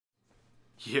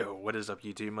Yo, what is up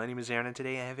YouTube? My name is Aaron and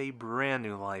today I have a brand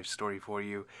new live story for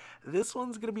you. This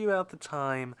one's going to be about the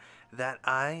time that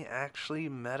I actually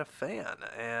met a fan,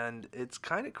 and it's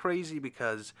kind of crazy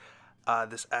because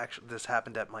this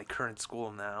happened at my current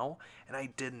school now, and I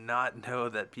did not know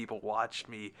that people watched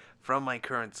me from my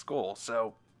current school.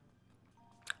 So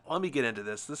let me get into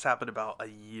this. This happened about a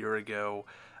year ago,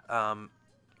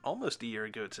 almost a year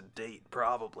ago to date,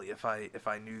 probably if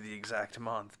I knew the exact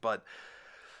month, but.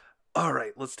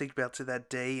 Alright, let's take you back to that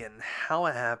day and how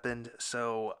it happened.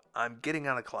 So, I'm getting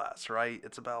out of class, right?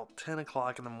 It's about 10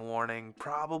 o'clock in the morning,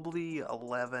 probably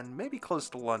 11, maybe close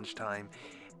to lunchtime.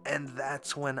 And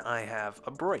that's when I have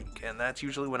a break, and that's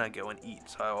usually when I go and eat.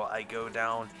 So I go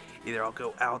down, either I'll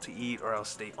go out to eat or I'll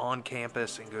stay on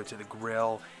campus and go to the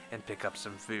grill and pick up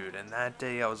some food. And that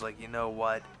day I was like, you know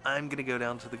what, I'm gonna go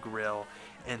down to the grill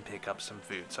and pick up some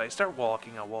food. So I start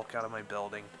walking, I walk out of my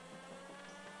building.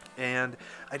 And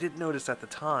I didn't notice at the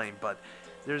time, but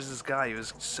there's this guy who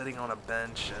was sitting on a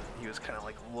bench and he was kind of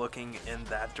like looking in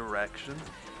that direction.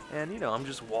 And I'm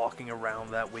just walking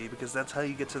around that way because that's how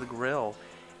you get to the grill.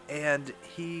 And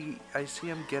I see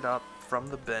him get up from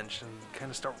the bench and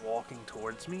kind of start walking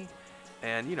towards me.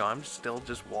 And I'm still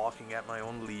just walking at my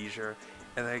own leisure.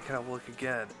 And then I kind of look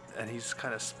again and he's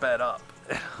kind of sped up.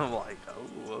 And I'm like,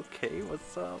 oh, okay,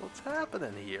 what's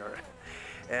happening here?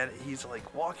 And he's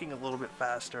like walking a little bit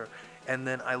faster, and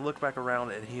then I look back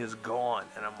around and he is gone,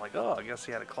 and I'm like, oh, I guess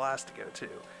he had a class to go to.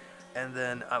 And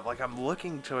then I'm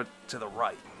looking to the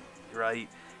right,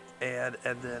 and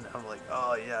then I'm like,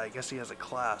 oh yeah, I guess he has a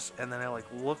class. And then I like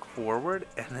look forward,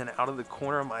 and then out of the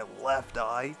corner of my left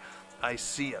eye, I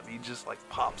see him. He just like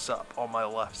pops up on my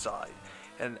left side,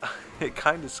 and it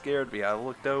kind of scared me. I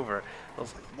looked over, I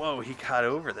was like, whoa, he got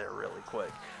over there really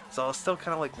quick. So I was still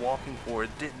kind of like walking forward,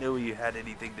 didn't know he had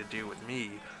anything to do with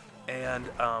me. And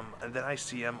then I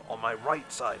see him on my right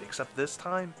side, except this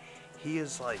time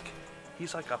he's like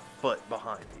a foot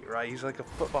behind me, right? He's like a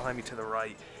foot behind me to the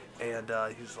right, and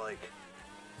he's like,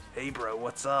 hey bro,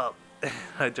 what's up?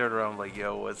 I turn around, I'm like,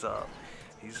 yo, what's up?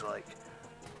 He's like,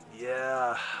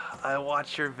 yeah, I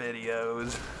watch your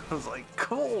videos. I was like,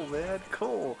 cool, man,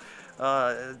 cool.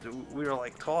 We were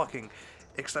like talking.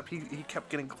 Except he kept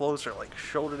getting closer, like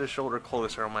shoulder to shoulder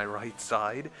closer on my right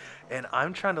side, and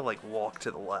I'm trying to like walk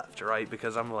to the left, right,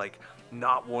 because I'm like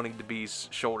not wanting to be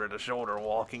shoulder to shoulder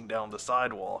walking down the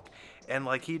sidewalk, and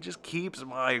like he just keeps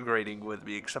migrating with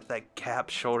me, except that gap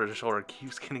shoulder to shoulder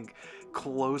keeps getting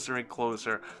closer and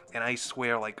closer, and I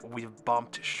swear like we've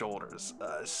bumped shoulders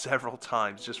several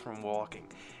times just from walking.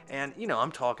 And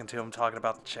I'm talking to him, talking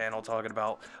about the channel, talking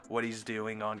about what he's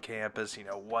doing on campus,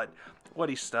 what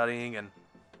he's studying, and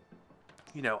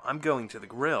I'm going to the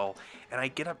grill, and I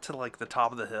get up to like the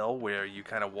top of the hill where you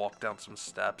kind of walk down some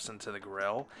steps into the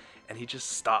grill, and he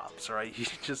just stops, right? He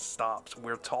just stops.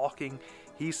 We're talking,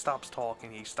 he stops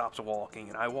talking, he stops walking,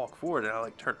 and I walk forward, and I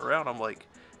like turn around, I'm like,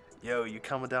 yo, you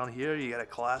coming down here? You got a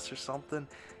class or something?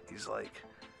 He's like,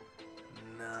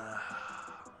 nah,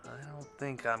 I don't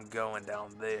think I'm going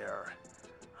down there.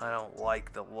 I don't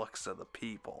like the looks of the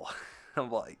people.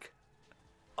 I'm like,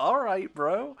 alright,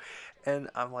 bro.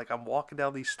 And I'm walking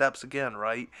down these steps again,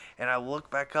 right? And I look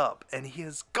back up, and he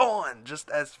is gone just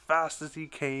as fast as he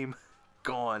came.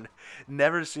 Gone.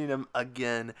 Never seen him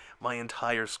again my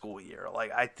entire school year.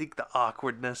 Like, I think the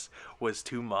awkwardness was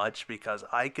too much because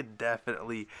I could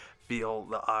definitely feel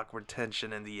the awkward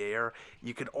tension in the air.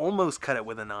 You could almost cut it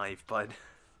with a knife, but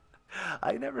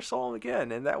I never saw him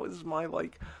again. And that was my,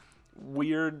 like,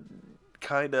 weird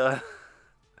kind of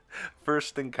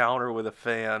first encounter with a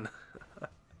fan.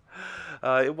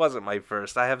 It wasn't my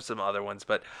first. I have some other ones,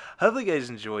 but hopefully you guys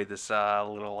enjoyed this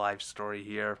little live story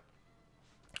here.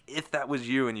 If that was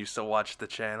you and you still watch the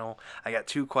channel, I got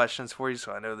 2 questions for you,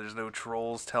 so I know there's no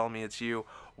trolls telling me it's you.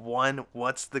 1,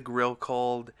 what's the grill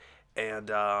called?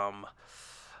 And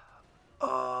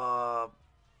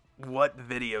what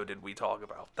video did we talk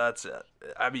about? That's it.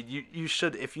 I mean, you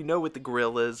should, if you know what the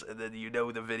grill is and then you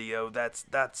know the video,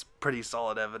 that's pretty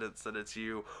solid evidence that it's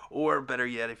you. Or better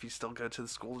yet, if you still go to the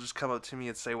school, just come up to me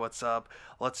and say what's up.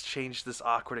 Let's change this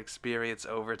awkward experience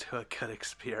over to a good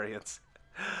experience.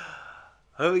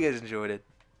 Hope you guys enjoyed it.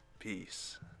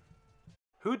 Peace.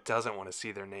 Who doesn't want to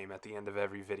see their name at the end of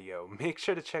every video? Make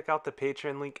sure to check out the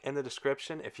Patreon link in the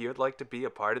description if you would like to be a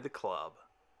part of the club.